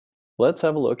Let's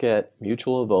have a look at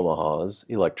Mutual of Omaha's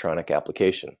electronic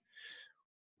application.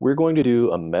 We're going to do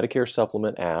a Medicare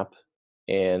Supplement app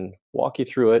and walk you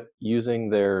through it using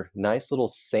their nice little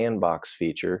sandbox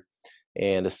feature.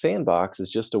 And a sandbox is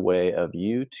just a way of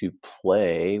you to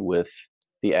play with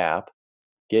the app,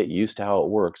 get used to how it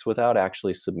works without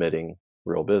actually submitting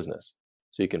real business.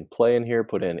 So you can play in here,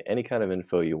 put in any kind of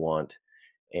info you want,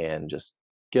 and just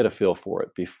get a feel for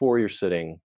it before you're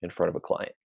sitting in front of a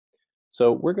client.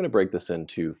 So we're going to break this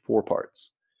into 4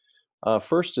 parts.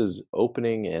 First is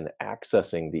opening and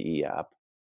accessing the e-app.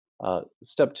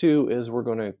 Step 2 is we're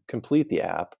going to complete the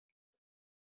app.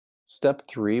 Step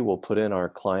 3, we'll put in our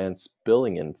client's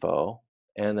billing info.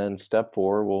 And then step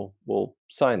 4, we'll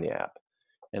sign the app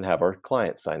and have our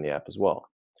client sign the app as well.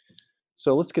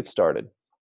 So let's get started.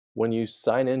 When you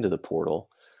sign into the portal,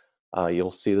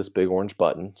 you'll see this big orange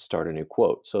button, Start a New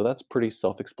Quote. So that's pretty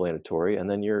self-explanatory. And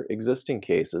then your existing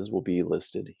cases will be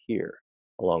listed here,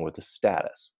 along with the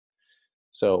status.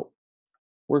 So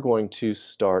we're going to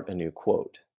start a new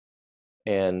quote.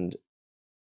 And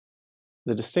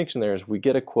the distinction there is we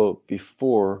get a quote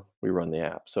before we run the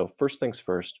app. So first things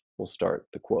first, we'll start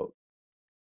the quote.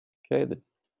 Okay, the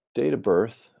date of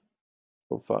birth,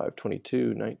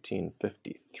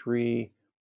 05/22/1953.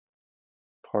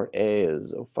 Part A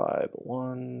is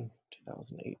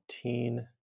 05/1/2018.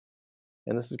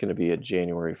 And this is going to be a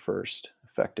January 1st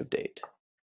effective date.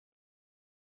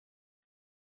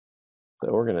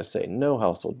 So we're going to say no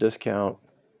household discount,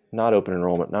 not open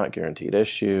enrollment, not guaranteed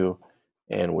issue,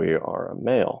 and we are a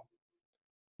male.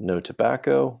 No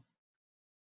tobacco,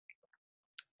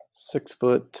 6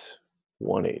 foot,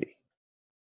 180,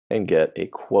 and get a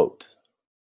quote.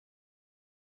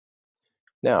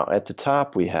 Now at the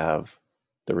top we have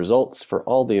the results for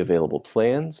all the available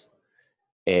plans,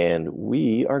 and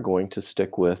we are going to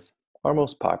stick with our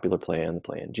most popular plan, the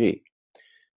Plan G.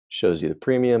 Shows you the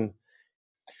premium.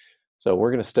 So we're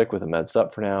going to stick with the Med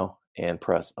Supp for now and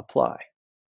press apply.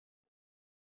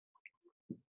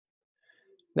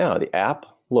 Now the app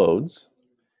loads,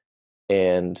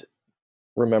 and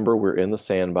remember we're in the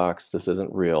sandbox. This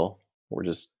isn't real. We're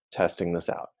just testing this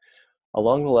out.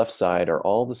 Along the left side are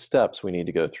all the steps we need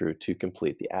to go through to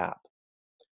complete the app.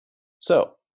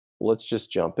 So let's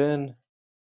just jump in.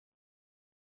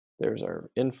 There's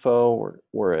our info.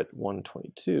 We're at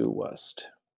 122 West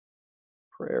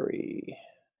Prairie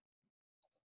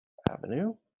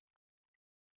Avenue.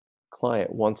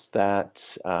 Client wants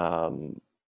that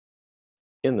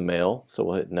in the mail, so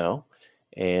we'll hit no.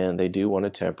 And they do want a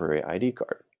temporary ID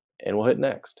card, and we'll hit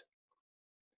next.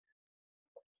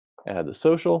 Add the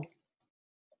social,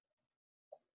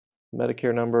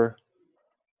 Medicare number.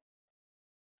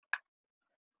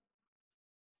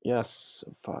 Yes,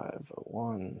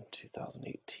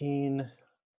 5/1/2018.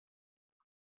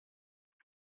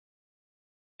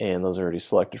 And those are already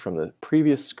selected from the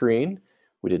previous screen.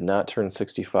 We did not turn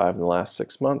 65 in the last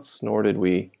 6 months, nor did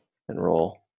we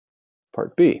enroll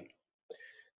Part B.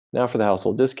 Now for the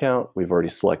household discount, we've already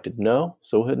selected no,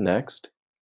 so we'll hit next.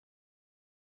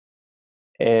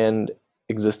 And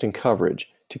existing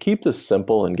coverage. To keep this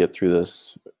simple and get through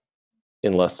this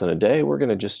in less than a day, we're going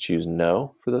to just choose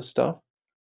no for this stuff.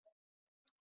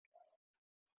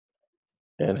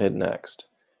 And hit next.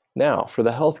 Now for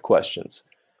the health questions.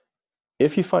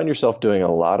 If you find yourself doing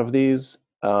a lot of these,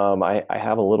 I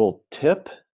have a little tip,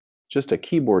 just a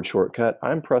keyboard shortcut.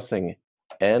 I'm pressing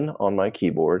N on my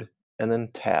keyboard and then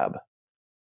tab,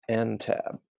 N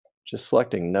tab. Just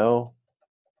selecting no.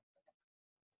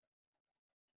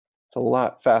 It's a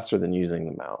lot faster than using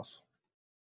the mouse.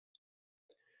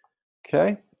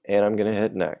 Okay, and I'm going to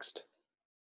hit next.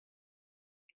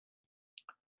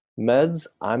 Meds,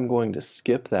 I'm going to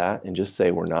skip that and just say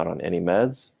we're not on any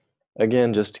meds.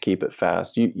 Again, just to keep it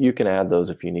fast. You can add those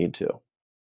if you need to.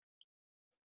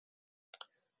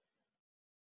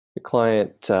 The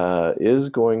client is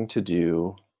going to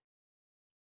do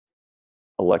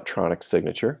electronic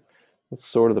signature. That's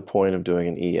sort of the point of doing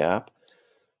an e-app.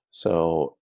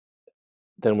 So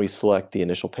then we select the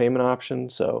initial payment option.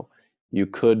 So you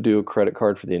could do a credit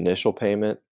card for the initial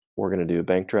payment. We're going to do a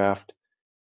bank draft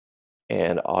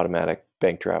and automatic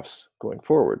bank drafts going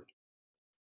forward.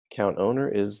 Account owner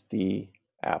is the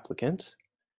applicant.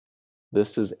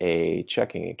 This is a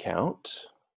checking account.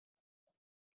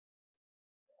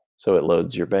 So it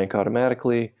loads your bank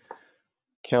automatically.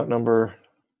 Account number.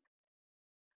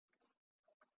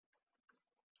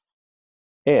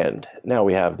 And now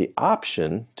we have the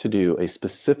option to do a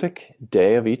specific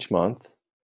day of each month,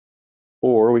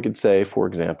 or we could say, for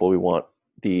example, we want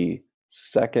the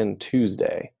second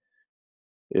Tuesday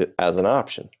as an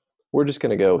option. We're just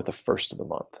going to go with the first of the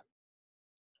month.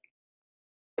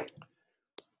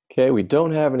 Okay, we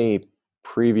don't have any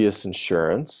previous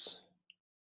insurance.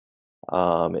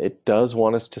 It does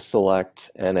want us to select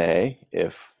NA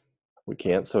if we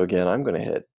can't. So again, I'm going to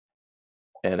hit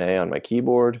NA on my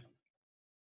keyboard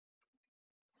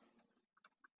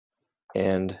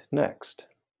and next.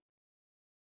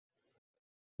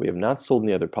 We have not sold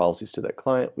any other policies to that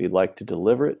client. We'd like to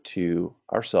deliver it to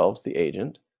ourselves, the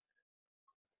agent,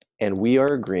 and we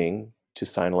are agreeing to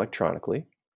sign electronically.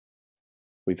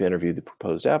 We've interviewed the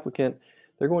proposed applicant.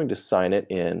 They're going to sign it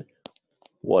in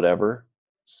whatever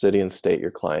city and state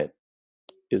your client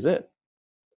is in.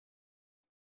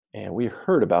 And we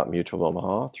heard about Mutual of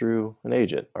Omaha through an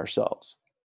agent ourselves.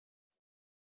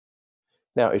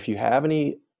 Now, if you have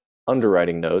any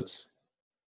underwriting notes,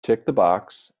 tick the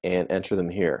box and enter them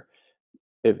here.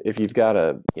 If you've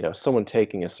got someone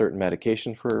taking a certain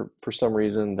medication for some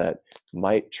reason that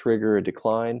might trigger a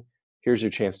decline, here's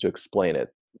your chance to explain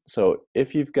it. So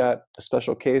if you've got a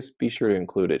special case, be sure to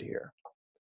include it here.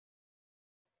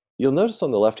 You'll notice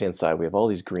on the left-hand side we have all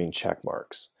these green check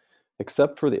marks,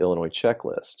 except for the Illinois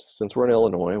checklist. Since we're in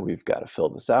Illinois, we've got to fill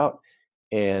this out,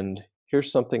 and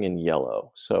here's something in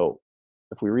yellow. So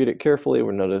if we read it carefully,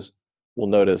 we'll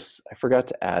notice I forgot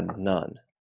to add none.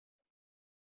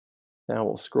 Now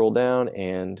we'll scroll down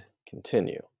and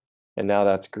continue. And now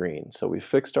that's green. So we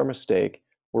fixed our mistake.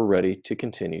 We're ready to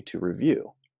continue to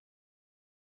review.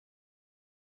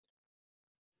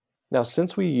 Now,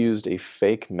 since we used a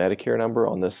fake Medicare number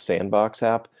on this Sandbox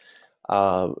app,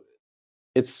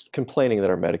 it's complaining that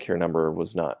our Medicare number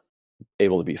was not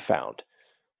able to be found.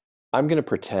 I'm going to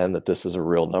pretend that this is a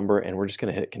real number, and we're just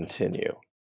going to hit continue.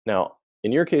 Now,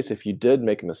 in your case, if you did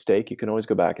make a mistake, you can always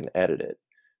go back and edit it,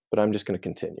 but I'm just going to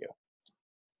continue.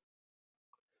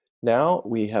 Now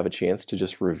we have a chance to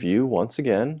just review once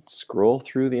again, scroll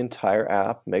through the entire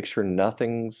app, make sure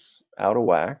nothing's out of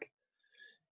whack.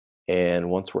 And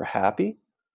once we're happy,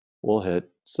 we'll hit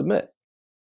submit.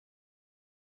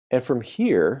 And from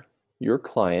here, your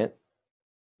client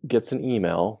gets an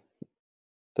email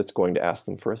that's going to ask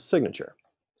them for a signature.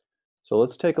 So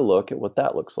let's take a look at what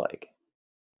that looks like.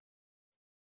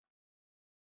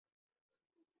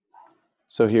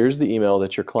 So here's the email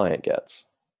that your client gets.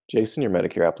 Jason, your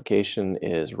Medicare application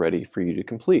is ready for you to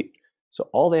complete. So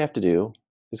all they have to do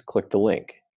is click the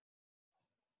link.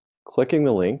 Clicking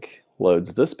the link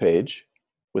loads this page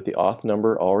with the auth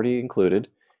number already included,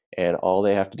 and all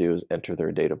they have to do is enter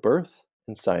their date of birth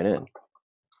and sign in.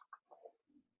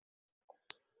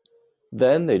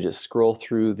 Then they just scroll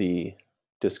through the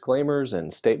disclaimers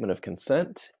and statement of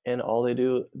consent, and all they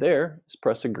do there is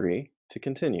press agree to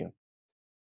continue.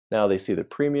 Now they see the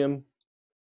premium.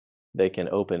 They can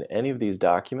open any of these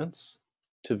documents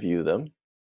to view them.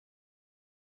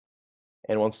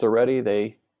 And once they're ready,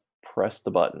 they press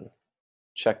the button,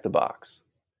 check the box.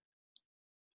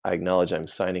 I acknowledge I'm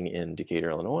signing in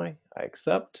Decatur, Illinois. I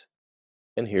accept.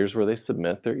 And here's where they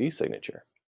submit their e-signature.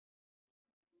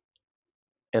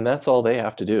 And that's all they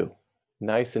have to do.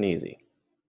 Nice and easy.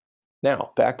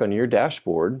 Now, back on your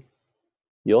dashboard,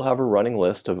 you'll have a running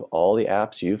list of all the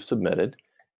apps you've submitted.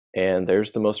 And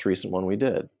there's the most recent one we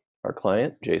did. Our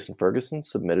client, Jason Ferguson,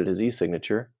 submitted his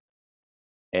e-signature,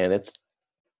 and it's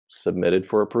submitted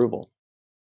for approval.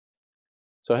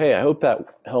 So hey, I hope that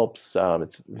helps.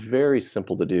 It's very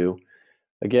simple to do.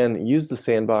 Again, use the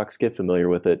Sandbox, get familiar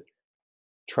with it,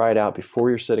 try it out before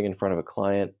you're sitting in front of a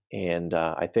client, and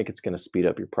I think it's going to speed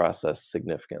up your process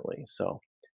significantly. So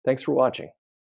thanks for watching.